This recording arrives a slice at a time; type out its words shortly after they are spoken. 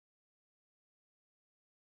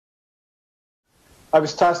I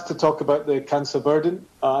was tasked to talk about the cancer burden,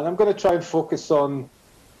 and I'm going to try and focus on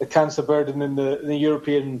the cancer burden in the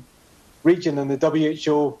European region and the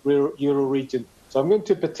WHO Euro region. So I'm going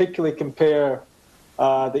to particularly compare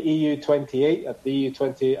the EU 28, the EU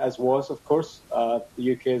 20 as was, of course,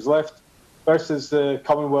 the UK has left, versus the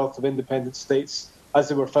Commonwealth of Independent States as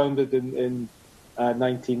they were founded in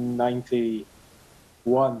 1991,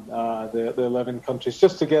 the 11 countries,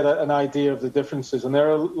 just to get an idea of the differences. And there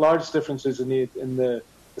are large differences in the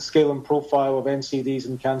scale and profile of NCDs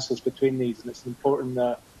and cancers between these, and it's an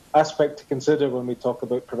important aspect to consider when we talk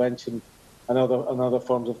about prevention and other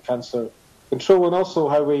forms of cancer control, and also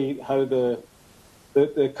how the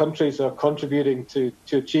countries are contributing to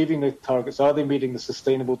achieving the targets. Are they meeting the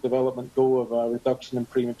Sustainable Development Goal of a reduction in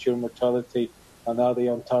premature mortality, and are they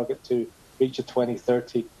on target to reach a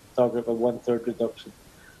 2030 target of a one-third reduction?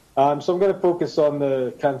 So I'm going to focus on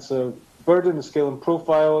the cancer burden, the scale and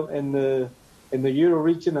profile in the Euro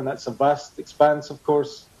region, and that's a vast expanse, of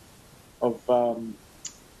course, of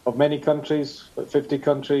many countries, about 50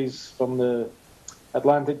 countries from the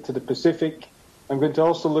Atlantic to the Pacific. I'm going to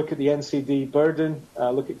also look at the NCD burden,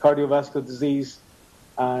 look at cardiovascular disease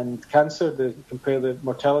and cancer, compare the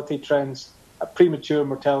mortality trends at premature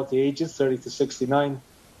mortality ages, 30 to 69.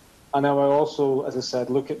 And I will also, as I said,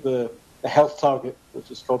 look at the health target, which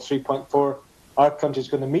is called 3.4. Our country is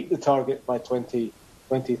going to meet the target by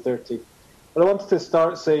 2030. But I wanted to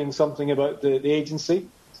start saying something about the agency,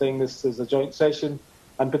 saying this is a joint session,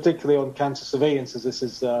 and particularly on cancer surveillance, as this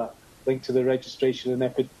is linked to the registration in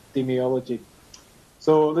epidemiology.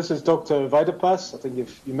 So this is Dr. Vaidapas. I think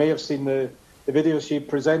you may have seen the video she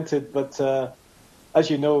presented, but as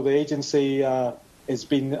you know, the agency has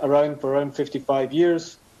been around for around 55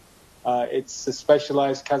 years. It's a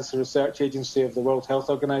specialized cancer research agency of the World Health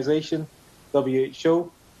Organization,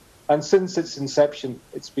 WHO. And since its inception,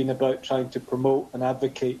 it's been about trying to promote and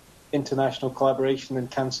advocate international collaboration in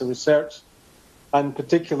cancer research, and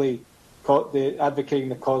particularly advocating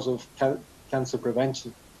the cause of cancer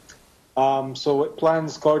prevention. So it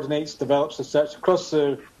plans, coordinates, develops research across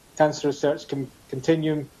the cancer research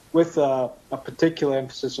continuum with a particular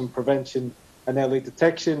emphasis on prevention and early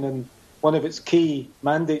detection. And one of its key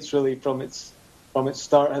mandates, really, from its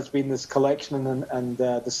start, has been this collection and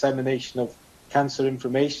dissemination of cancer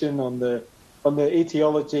information on the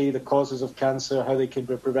etiology, the causes of cancer, how they can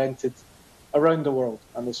be prevented around the world.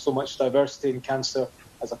 And there's so much diversity in cancer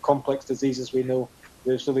as a complex disease, as we know.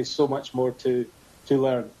 There's really so much more to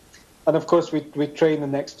learn. And of course, we train the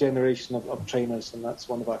next generation of trainers, and that's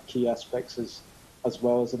one of our key aspects as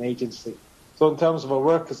well as an agency. So in terms of our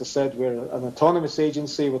work, as I said, we're an autonomous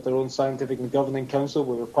agency with our own scientific and governing council.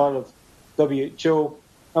 We're part of WHO,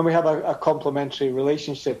 and we have a complementary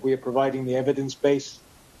relationship. We are providing the evidence base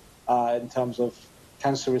in terms of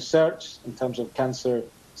cancer research, in terms of cancer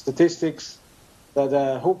statistics,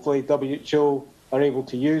 that hopefully WHO are able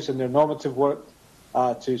to use in their normative work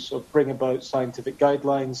to sort of bring about scientific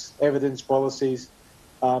guidelines, evidence policies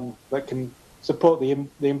that can support the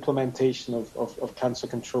implementation of cancer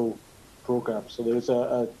control programs. So there's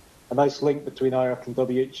a nice link between IARC and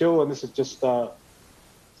WHO, and this is just a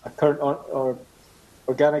current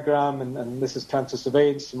organogram, and this is cancer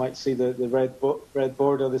surveillance. You might see the red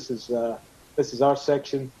border. This is our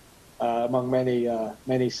section among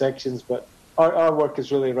many sections, but our work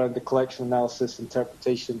is really around the collection, analysis,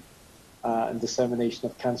 interpretation, and dissemination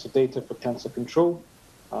of cancer data for cancer control.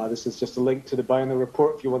 This is just a link to the Biono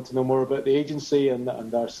report if you want to know more about the agency and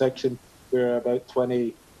our section. We're about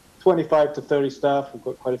 25 to 30 staff. We've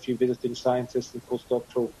got quite a few visiting scientists and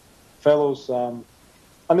postdoctoral fellows. And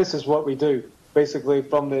this is what we do. Basically,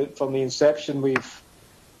 from the inception, we've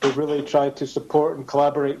really tried to support and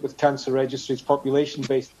collaborate with cancer registries,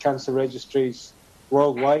 population-based cancer registries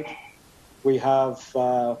worldwide. We are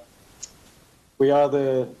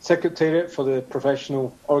the secretariat for the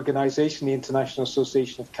professional organisation, the International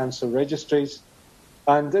Association of Cancer Registries.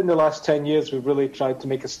 And in the last 10 years, we've really tried to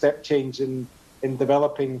make a step change in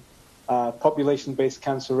developing population-based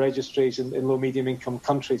cancer registries in low-medium income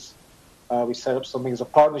countries. We set up something as a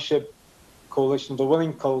partnership, coalition of the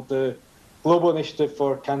willing, called the Global Initiative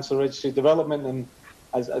for Cancer Registry Development. And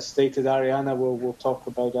as stated, Ariana will talk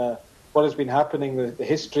about what has been happening, the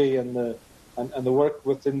history and the work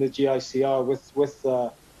within the GICR with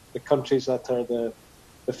the countries that are the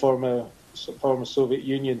former Soviet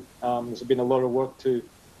Union. There's been a lot of work to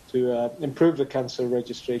improve the cancer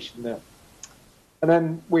registration there. And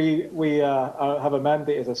then we have a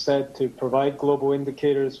mandate, as I said, to provide global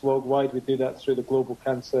indicators worldwide. We do that through the Global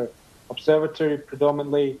Cancer Observatory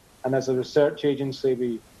predominantly, and as a research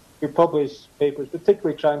agency, we publish papers,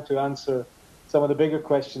 particularly trying to answer some of the bigger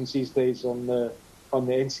questions these days on the on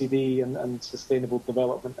the NCD and Sustainable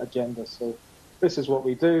Development Agenda. So this is what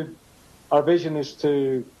we do. Our vision is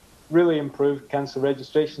to really improve cancer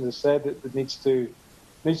registration. As I said, it needs to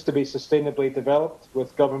be sustainably developed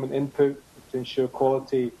with government input to ensure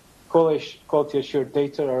quality assured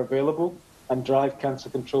data are available and drive cancer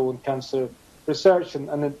control and cancer research.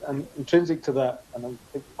 And intrinsic to that, and I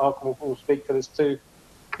think Malcolm will speak to this too,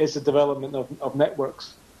 is the development of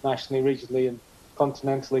networks nationally, regionally, and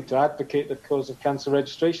continentally to advocate the cause of cancer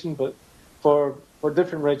registration, but for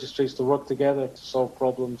different registries to work together to solve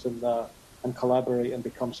problems and collaborate and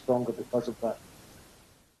become stronger because of that.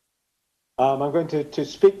 I'm going to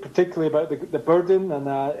speak particularly about the burden, and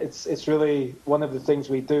it's really one of the things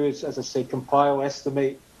we do is, as I say, compile,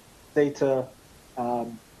 estimate data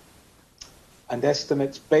and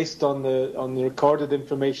estimates based on the recorded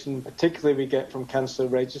information, particularly we get from cancer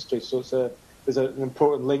registries. So there's an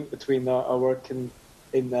important link between our work in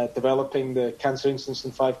developing the cancer incidence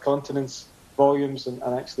in 5 continents, volumes, and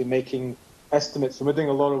actually making estimates. And we're doing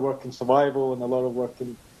a lot of work in survival and a lot of work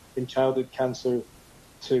in childhood cancer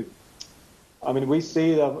too. I mean, we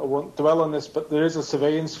see, I won't dwell on this, but there is a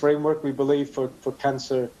surveillance framework, we believe, for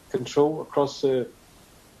cancer control across the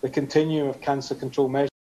continuum of cancer control measures,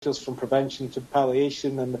 from prevention to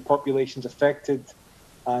palliation, and the populations affected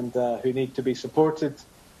and who need to be supported,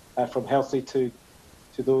 from healthy to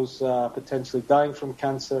those potentially dying from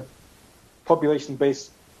cancer.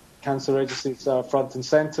 Population-based cancer registries are front and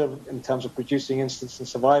centre in terms of producing incidence and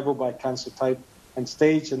survival by cancer type and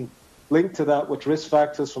stage, and linked to that with risk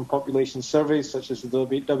factors from population surveys such as the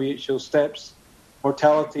WHO STEPS,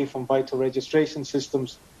 mortality from vital registration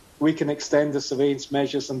systems. We can extend the surveillance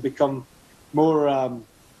measures and become more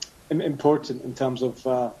important in terms of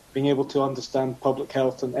being able to understand public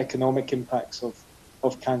health and economic impacts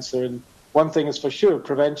of cancer. And one thing is for sure,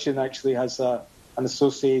 prevention actually has an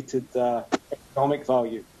associated economic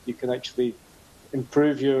value. You can actually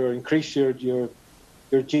increase your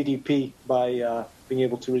GDP by being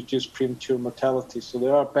able to reduce premature mortality. So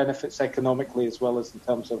there are benefits economically as well as in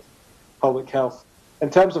terms of public health. In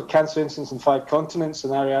terms of cancer incidence in 5 continents,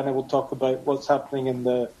 and Ariana will talk about what's happening in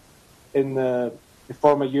the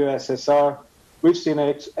former USSR, we've seen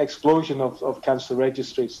an explosion of cancer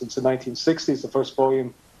registries since the 1960s. The first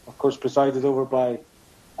volume, of course, presided over by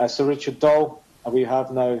Sir Richard Doll. We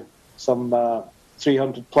have now some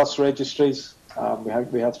 300 plus registries. We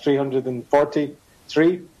have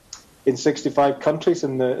 343 in 65 countries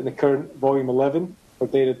in the current volume 11 for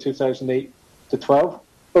data 2008 to 12.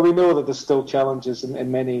 But we know that there's still challenges in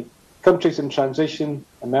many countries in transition,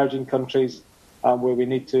 emerging countries, where we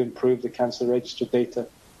need to improve the cancer registry data.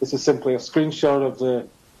 This is simply a screenshot of the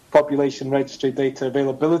population registry data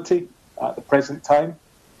availability at the present time.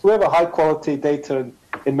 So we have a high quality data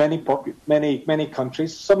in many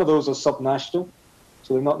countries. Some of those are subnational,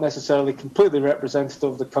 so they're not necessarily completely representative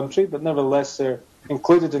of the country, but nevertheless they're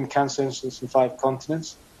included in cancer incidence in 5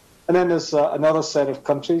 continents. And then there's another set of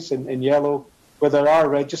countries in yellow where there are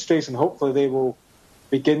registries, and hopefully they will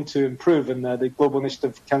begin to improve. And the Global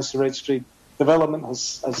Initiative for Cancer Registry Development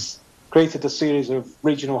has created a series of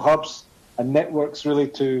regional hubs and networks really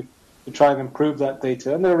to try and improve that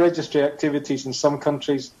data. And there are registry activities in some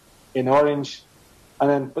countries in orange,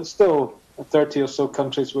 but still 30 or so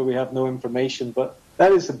countries where we have no information. But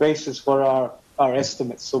that is the basis for our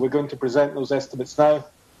estimates. So we're going to present those estimates now.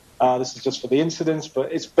 This is just for the incidence,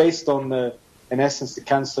 but it's based on in essence, the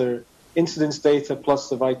cancer incidence data plus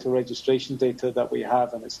the vital registration data that we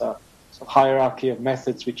have, and it's a hierarchy of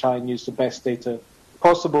methods. We try and use the best data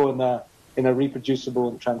possible in a reproducible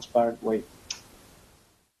and transparent way.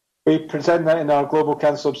 We present that in our Global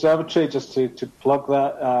Cancer Observatory, just to plug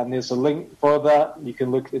that, and there's a link for that. You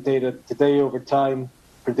can look at the data today over time,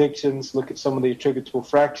 predictions, look at some of the attributable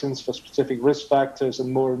fractions for specific risk factors,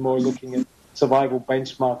 and more looking at survival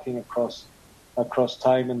benchmarking across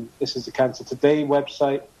time. And this is the Cancer Today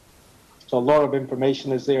website. So a lot of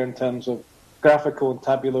information is there in terms of graphical and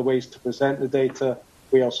tabular ways to present the data.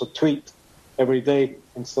 We also tweet every day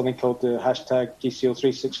in something called the hashtag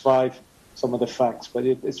GCO365, some of the facts. But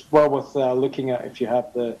it's well worth looking at if you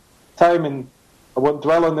have the time. And I won't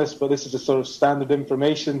dwell on this, but this is the sort of standard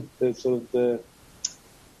information, the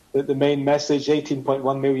main message.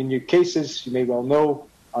 18.1 million new cases, you may well know,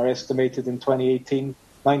 are estimated in 2018,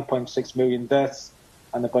 9.6 million deaths,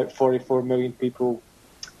 and about 44 million people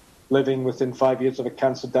living within 5 years of a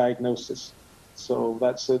cancer diagnosis. So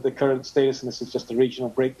that's the current status, and this is just a regional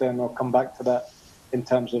breakdown. I'll come back to that in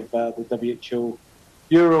terms of the WHO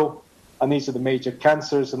Euro. And these are the major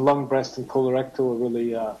cancers, and lung, breast, and colorectal are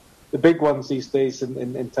really the big ones these days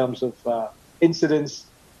in terms of incidence,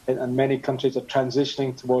 and many countries are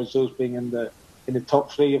transitioning towards those being in the in the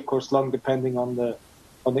top three. Of course, lung, depending on the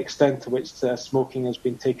extent to which smoking has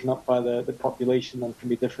been taken up by the population, and can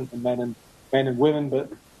be different in men and women.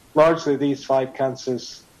 But largely, these 5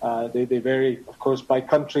 cancers they vary, of course, by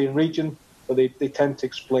country and region, but they tend to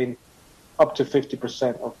explain up to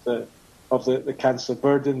 50% of the cancer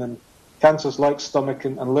burden. And cancers like stomach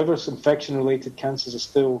and liver, infection-related cancers, are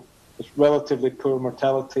still relatively poor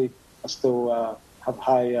mortality, are still have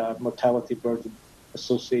high mortality burden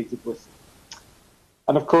associated with them.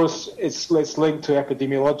 And of course, it's linked to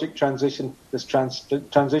epidemiologic transition. There's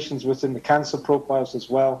transitions within the cancer profiles as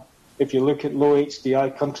well. If you look at low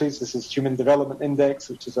HDI countries, this is Human Development Index,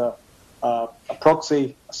 which is a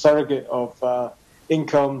proxy, a surrogate of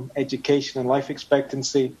income, education, and life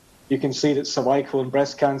expectancy. You can see that cervical and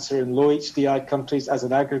breast cancer in low HDI countries as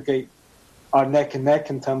an aggregate are neck and neck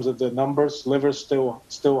in terms of the numbers. Liver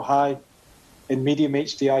still high. In medium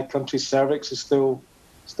HDI countries, cervix is still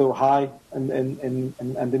high and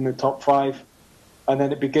in the top 5. And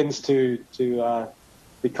then it begins to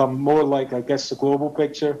become more like, I guess, the global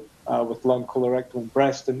picture with lung, colorectal, and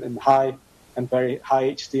breast and high and very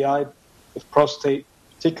high HDI, with prostate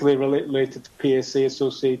particularly related to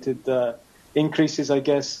PSA-associated increases, I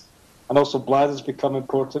guess. And also bladders become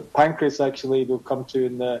important. Pancreas, actually, we'll come to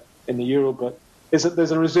in the Euro, but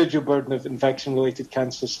there's a residual burden of infection-related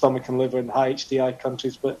cancers, stomach and liver in high HDI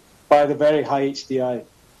countries, but by the very high HDI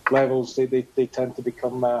levels, they tend to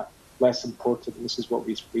become less important, and this is what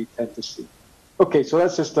we tend to see. Okay, so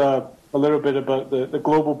that's just a little bit about the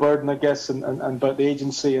global burden, I guess, and about the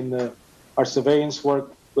agency and our surveillance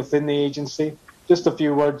work within the agency. Just a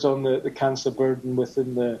few words on the cancer burden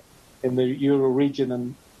within the Euro region,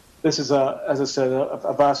 and this is, as I said,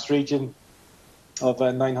 a vast region of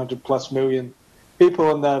 900 plus million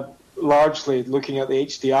people, and largely looking at the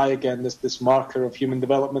HDI again, this marker of human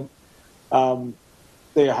development.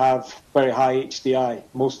 They have very high HDI,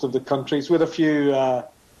 most of the countries, with a few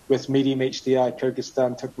with medium HDI,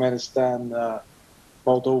 Kyrgyzstan, Turkmenistan,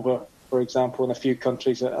 Moldova, for example, and a few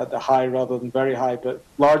countries at the high rather than very high, but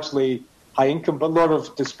largely high income, but a lot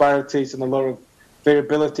of disparities and a lot of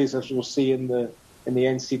variabilities, as we'll see in the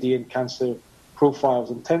NCD and cancer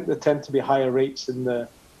profiles, and tend to be higher rates in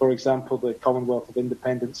for example, the Commonwealth of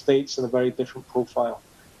Independent States, and a very different profile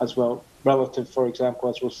as well, relative, for example,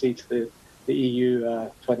 as we'll see, to the EU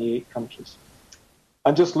 28 countries.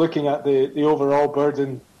 And just looking at the overall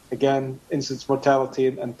burden, again, incidence, mortality,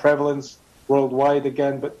 and prevalence worldwide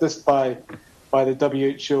again, but this by the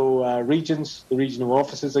WHO regions, the regional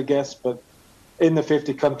offices, I guess. But in the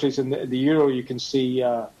 50 countries in the Euro, you can see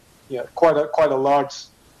quite a large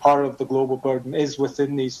part of the global burden is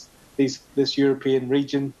within this European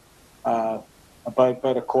region.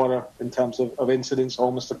 About a quarter in terms of incidence,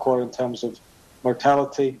 almost a quarter in terms of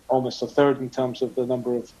mortality, almost a third in terms of the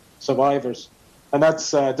number of survivors. And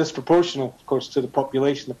that's disproportional, of course, to the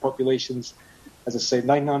population. The population's, as I say,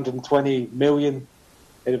 920 million,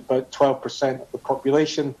 at about 12% of the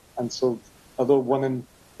population. And so, although one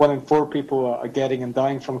in 4 people are getting and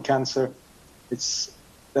dying from cancer,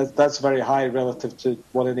 that's very high relative to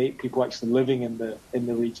 1 in 8 people actually living in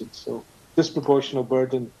the region. So, disproportional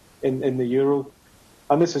burden in the Euro.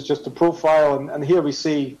 And this is just a profile. And here we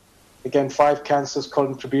see, again, 5 cancers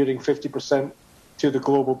contributing 50% to the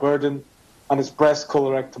global burden. And it's breast,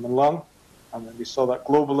 colorectal, and lung. And then we saw that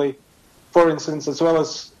globally. For instance, as well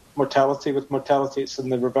as mortality. With mortality, it's in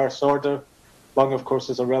the reverse order. Lung, of course,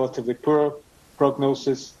 is a relatively poor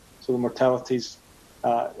prognosis, so the mortality's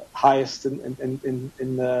highest in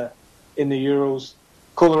the Euros.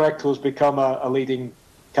 Colorectal has become a leading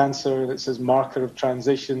cancer. It's a marker of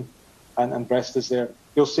transition, and breast is there.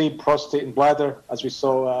 You'll see prostate and bladder, as we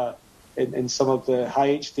saw in some of the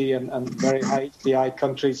high HD and very high HDI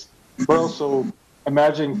countries. But also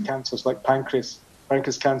emerging cancers like pancreas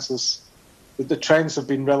cancers. The trends have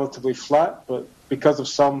been relatively flat, but because of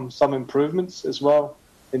some improvements as well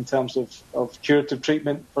in terms of curative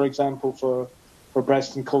treatment, for example, for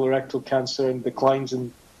breast and colorectal cancer, and declines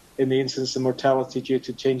in the incidence of mortality due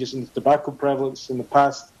to changes in the tobacco prevalence in the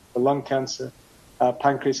past, for lung cancer,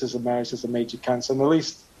 pancreas has emerged as a major cancer. And at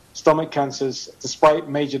least stomach cancers, despite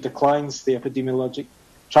major declines, the epidemiologic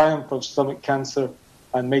triumph of stomach cancer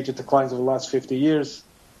and major declines over the last 50 years,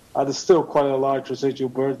 there's still quite a large residual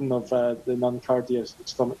burden of the non-cardiac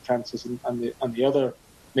stomach cancers, and the other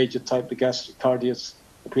major type, the gastric cardias,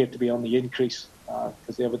 appear to be on the increase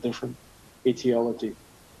because they have a different etiology.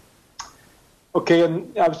 Okay,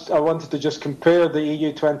 and I wanted to just compare the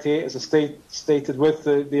EU 28 as a stated with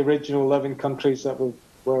the original 11 countries that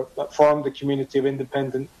formed the Community of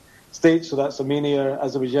Independent States. So that's Armenia,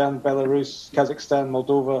 Azerbaijan, Belarus, Kazakhstan,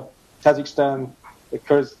 Moldova, Tajikistan, the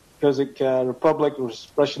Kyrgyz Republic,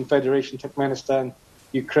 Russian Federation, Turkmenistan,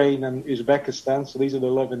 Ukraine, and Uzbekistan. So these are the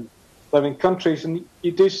 11 countries, and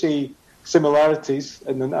you do see similarities.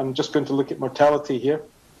 And then I'm just going to look at mortality here.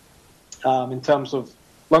 In terms of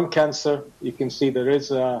lung cancer, you can see there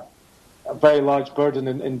is a very large burden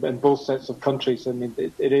in both sets of countries. I mean,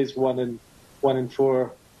 it is one in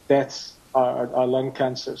 4 deaths are lung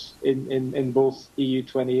cancers in both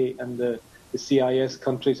EU28 and the CIS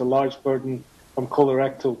countries. A large burden from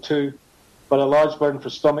colorectal too, but a large burden for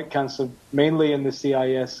stomach cancer, mainly in the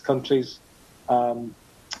CIS countries, and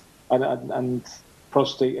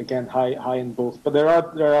prostate again high in both. But there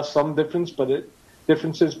are some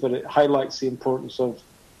differences, but it highlights the importance of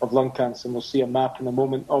lung cancer. And we'll see a map in a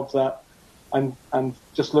moment of that. And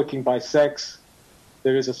just looking by sex,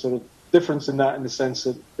 there is a sort of difference in that, in the sense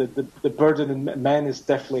that the burden in men is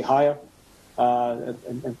definitely higher,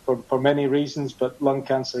 and for many reasons. But lung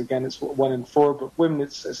cancer, again, it's 1 in 4. But women,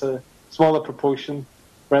 it's a smaller proportion.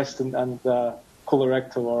 Breast and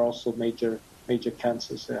colorectal are also major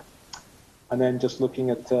cancers there. And then just looking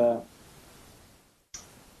at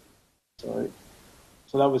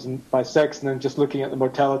So that was by sex, and then just looking at the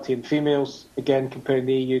mortality in females, again comparing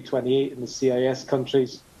the EU28 and the CIS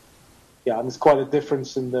countries. Yeah, and there's quite a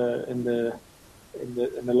difference in the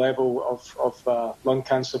level of lung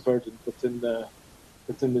cancer burden within the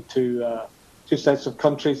two sets of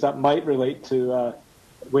countries. That might relate to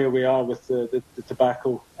where we are with the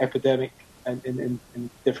tobacco epidemic and in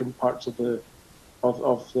different parts of the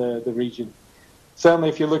region. Certainly,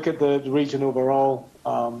 if you look at the region overall,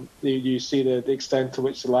 you see the extent to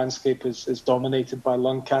which the landscape is dominated by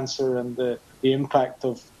lung cancer, and the impact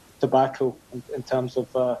of tobacco in terms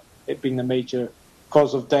of it being a major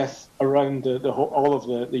cause of death around all of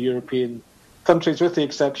the European countries, with the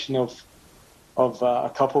exception of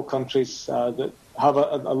a couple countries that have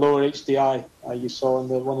a lower HDI. You saw in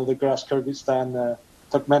one of the graphs, Kyrgyzstan,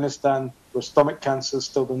 Turkmenistan, where stomach cancer is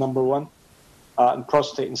still the number 1. And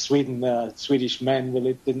prostate in Sweden, Swedish men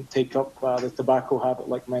really didn't take up the tobacco habit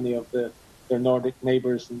like many of their Nordic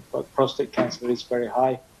neighbours, but prostate cancer is very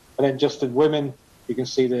high. And then just in women, you can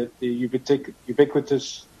see the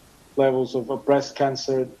ubiquitous levels of breast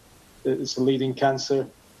cancer. It's the leading cancer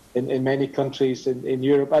in many countries in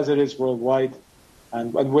Europe, as it is worldwide.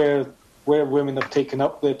 And where women have taken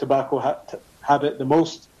up the tobacco habit the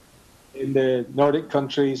most, in the Nordic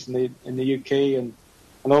countries, in the UK,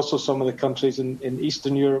 and also some of the countries in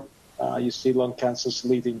Eastern Europe, you see lung cancer's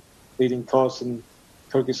leading cause. In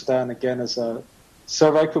Kyrgyzstan, again, as a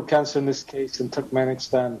cervical cancer in this case, in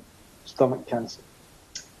Turkmenistan, stomach cancer.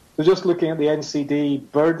 So just looking at the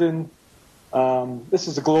NCD burden, this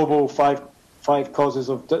is a global top 5 causes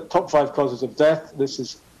of death. This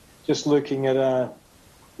is just looking at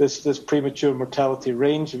this premature mortality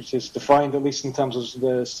range, which is defined, at least in terms of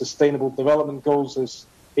the Sustainable Development Goals, as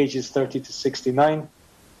ages 30 to 69.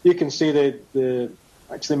 You can see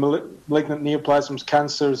actually malignant neoplasms,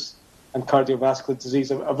 cancers, and cardiovascular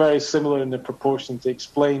disease are very similar in their proportion to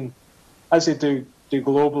explain, as they do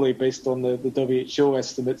globally based on the WHO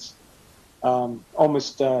estimates,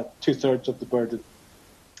 almost 2/3 of the burden,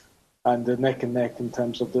 and neck and neck in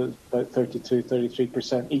terms of about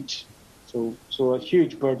 33% each. So a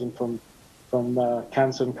huge burden from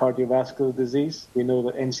cancer and cardiovascular disease. We know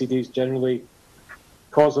that NCDs generally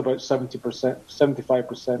cause about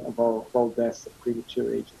 75% of all deaths at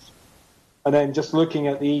premature ages. And then just looking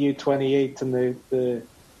at the EU28 and the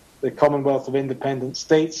Commonwealth of Independent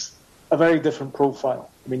States, a very different profile.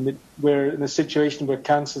 I mean, we're in a situation where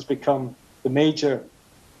cancer's become the major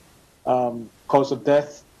cause of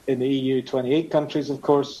death in the EU28 countries, of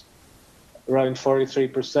course, around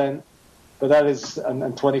 43%, but that is,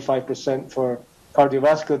 and 25% for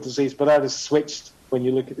cardiovascular disease, but that is switched when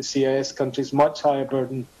you look at the CIS countries, much higher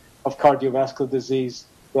burden of cardiovascular disease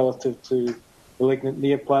relative to malignant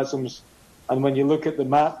neoplasms. And when you look at the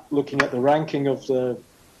map, looking at the ranking of the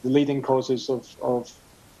leading causes if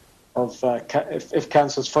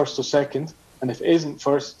cancer is first or second, and if it isn't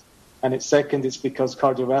first and it's second, it's because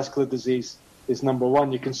cardiovascular disease is number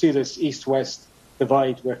 1. You can see this east-west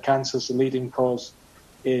divide where cancer is the leading cause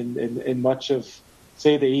in much of,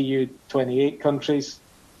 say, the EU28 countries.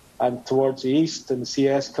 And towards the east, in the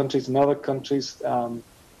CS countries and other countries,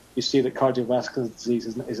 you see that cardiovascular disease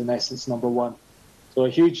is in essence number 1. So a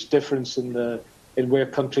huge difference in where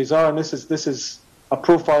countries are, and this is a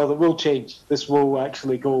profile that will change. This will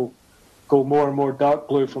actually go more and more dark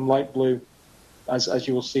blue from light blue, as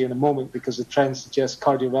you will see in a moment, because the trend suggests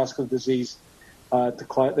cardiovascular disease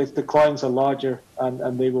declines are larger,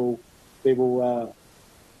 and they will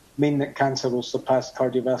mean that cancer will surpass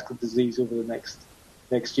cardiovascular disease over the next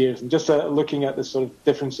next year. And just looking at the sort of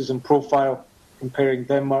differences in profile, comparing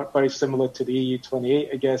Denmark, very similar to the EU 28,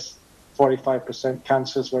 I guess, 45%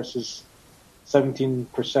 cancers versus 17%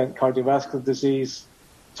 cardiovascular disease.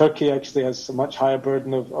 Turkey actually has a much higher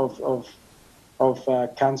burden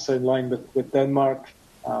of cancer in line with Denmark,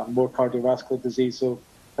 more cardiovascular disease. So,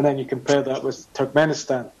 and then you compare that with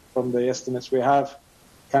Turkmenistan. From the estimates we have,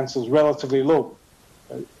 cancer is relatively low,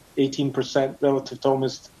 18% relative to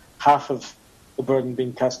almost half of the burden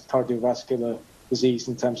being cardiovascular disease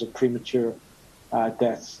in terms of premature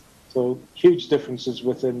deaths. So huge differences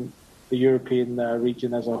within the European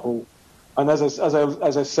region as a whole. And as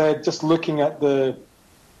I said, just looking at the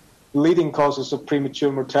leading causes of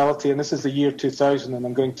premature mortality, and this is the year 2000, and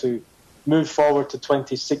I'm going to move forward to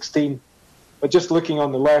 2016. But just looking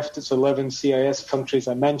on the left, it's 11 CIS countries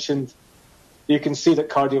I mentioned. You can see that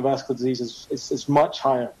cardiovascular disease is much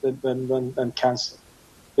higher than cancer.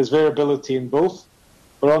 There's variability in both.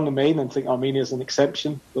 But on the main, I think Armenia is an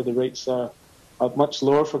exception, where the rates are much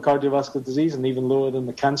lower for cardiovascular disease and even lower than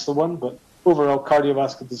the cancer one. But overall,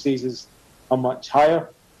 cardiovascular diseases are much higher,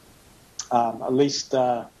 at least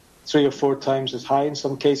 3 or 4 times as high in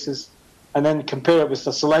some cases. And then compare it with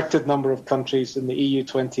a selected number of countries in the EU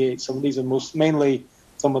 28. Some of these are mainly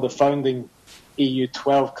some of the founding EU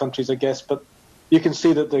 12 countries, I guess. But you can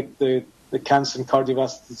see that the cancer and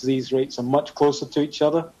cardiovascular disease rates are much closer to each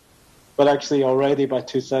other. But actually already by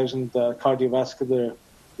 2000, cardiovascular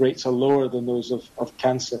rates are lower than those of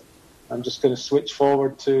cancer. I'm just going to switch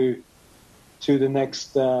forward to the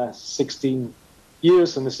next 16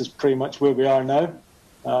 years, and this is pretty much where we are now.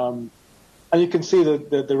 And you can see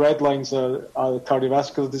that the red lines are the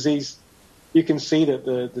cardiovascular disease. You can see that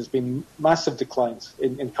there's been massive declines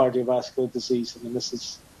in cardiovascular disease. I mean,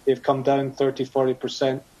 they've come down 30,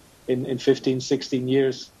 40% in 15, 16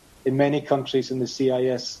 years. In many countries in the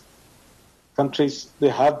CIS countries,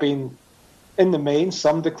 there have been, in the main,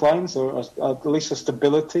 some declines or at least a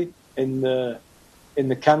stability in the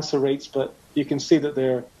cancer rates. But you can see that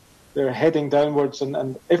they're heading downwards.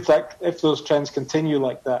 And if those trends continue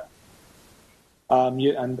like that,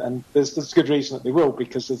 and there's good reason that they will,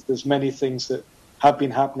 because there's many things that have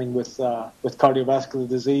been happening with cardiovascular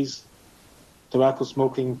disease, tobacco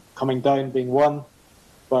smoking coming down being one,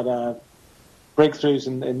 but breakthroughs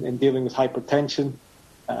in dealing with hypertension,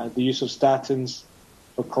 the use of statins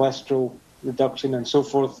for cholesterol reduction and so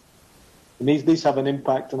forth. And these have an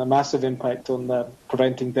impact, and a massive impact, on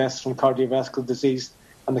preventing deaths from cardiovascular disease,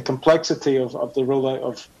 and the complexity of the rollout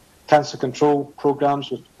of cancer control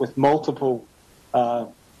programs with multiple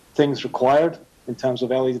things required in terms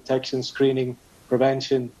of early detection, screening,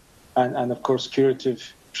 prevention, and of course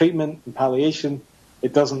curative treatment and palliation.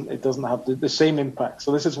 It doesn't have the same impact.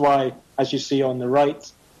 So this is why, as you see on the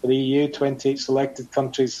right, for the EU 28 selected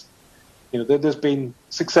countries, there's been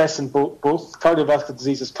success in both. Cardiovascular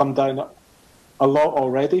disease has come down a lot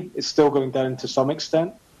already. It's still going down to some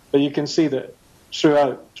extent, but you can see that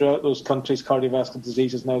throughout those countries, cardiovascular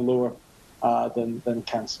disease is now lower than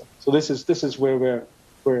cancer. So this is where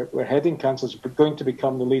we're heading. Cancer is going to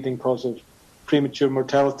become the leading cause of premature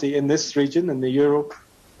mortality in this region, in the Europe,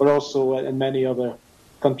 but also in many other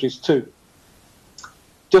countries too.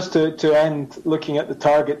 Just to end, looking at the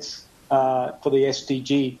targets for the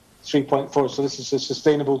SDG 3.4. So this is a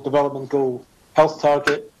Sustainable Development Goal health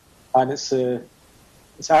target, and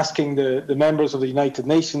it's asking the members of the United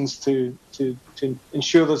Nations to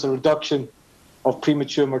ensure there's a reduction of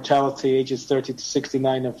premature mortality ages 30 to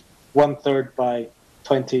 69 of 1/3 by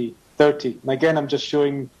 2030. And again, I'm just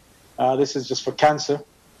showing, this is just for cancer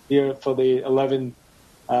here for the 11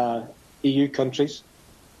 EU countries.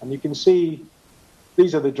 And you can see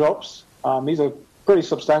these are the drops. These are pretty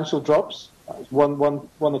substantial drops, 1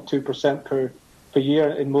 or 2% per year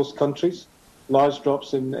in most countries. Large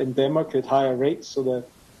drops in Denmark at higher rates. So there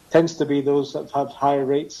tends to be those that have higher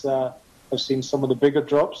rates have seen some of the bigger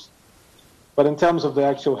drops. But in terms of the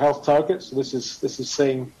actual health targets, this is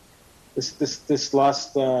saying this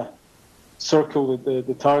last circle,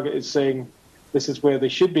 the target is saying this is where they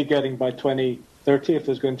should be getting by 2030 if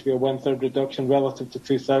there's going to be a 1/3 reduction relative to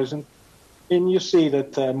 2000. And you see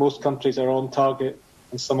that most countries are on target,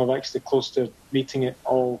 and some are actually close to meeting it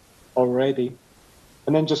all already.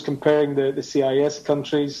 And then just comparing the CIS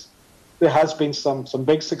countries, there has been some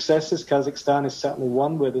big successes. Kazakhstan is certainly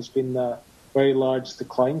one where there's been very large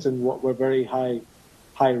declines in what were very high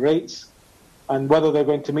rates. And whether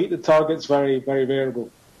they're going to meet the targets, very, very variable.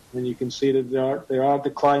 I mean, you can see that there are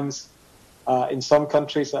declines in some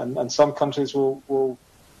countries, and some countries will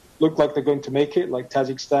look like they're going to make it, like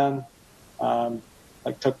Tajikistan,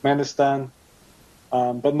 like Turkmenistan,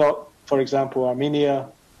 but not, for example, Armenia,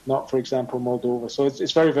 not, for example, Moldova. So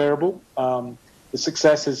it's very variable. The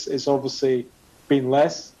success is obviously been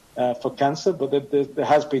less for cancer, but there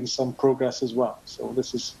has been some progress as well. So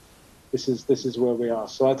this is where we are.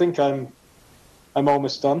 So I think I'm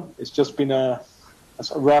almost done. It's just been a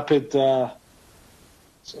rapid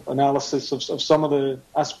sort of analysis of some of the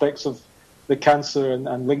aspects of the cancer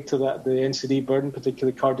and linked to that the NCD burden,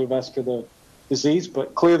 particularly cardiovascular disease.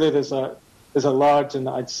 But clearly there's a large, and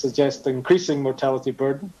I'd suggest increasing mortality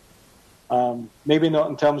burden. Maybe not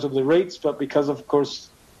in terms of the rates, but because of course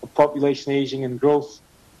of population aging and growth,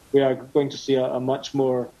 we are going to see a much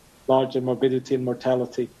more larger morbidity and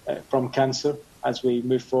mortality from cancer as we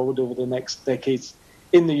move forward over the next decades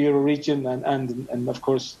in the Euro region and of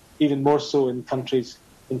course even more so in countries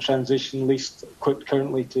in transition, least equipped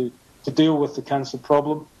currently to deal with the cancer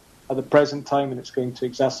problem at the present time, and it's going to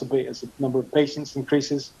exacerbate as the number of patients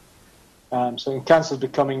increases. So cancer is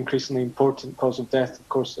becoming increasingly important cause of death, of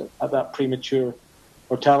course, at that premature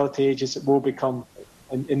mortality ages. It will become,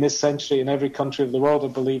 in this century, in every country of the world, I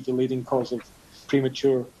believe, the leading cause of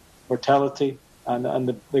premature mortality and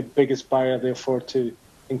the biggest barrier, therefore, to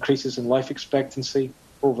increases in life expectancy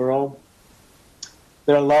overall.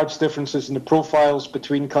 There are large differences in the profiles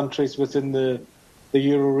between countries within the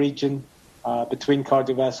Euro region, between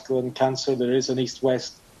cardiovascular and cancer. There is an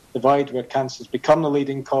East-West divide where cancer has become the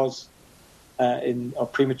leading cause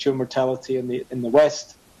of premature mortality in the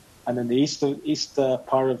West, and in the east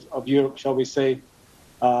part of Europe, shall we say,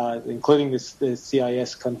 including the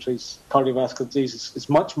CIS countries, cardiovascular disease is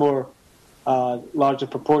much more larger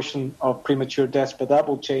proportion of premature deaths, but that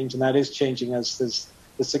will change, and that is changing as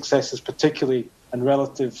the success is particularly and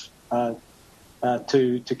relative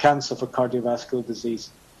to cancer for cardiovascular disease.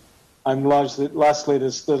 And lastly,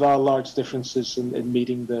 there are large differences in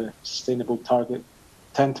meeting the sustainable target.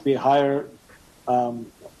 Tend to be higher,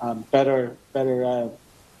 better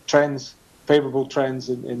trends, favourable trends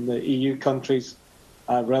in the EU countries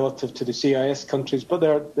relative to the CIS countries,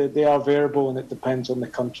 but they are variable, and it depends on the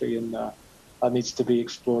country, and that needs to be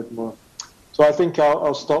explored more. So I think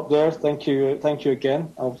I'll stop there. Thank you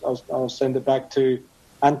again. I'll send it back to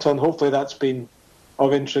Anton. Hopefully that's been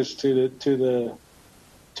of interest to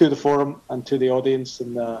the forum and to the audience,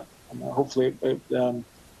 and hopefully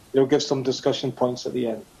it'll give some discussion points at the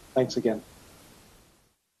end. Thanks again.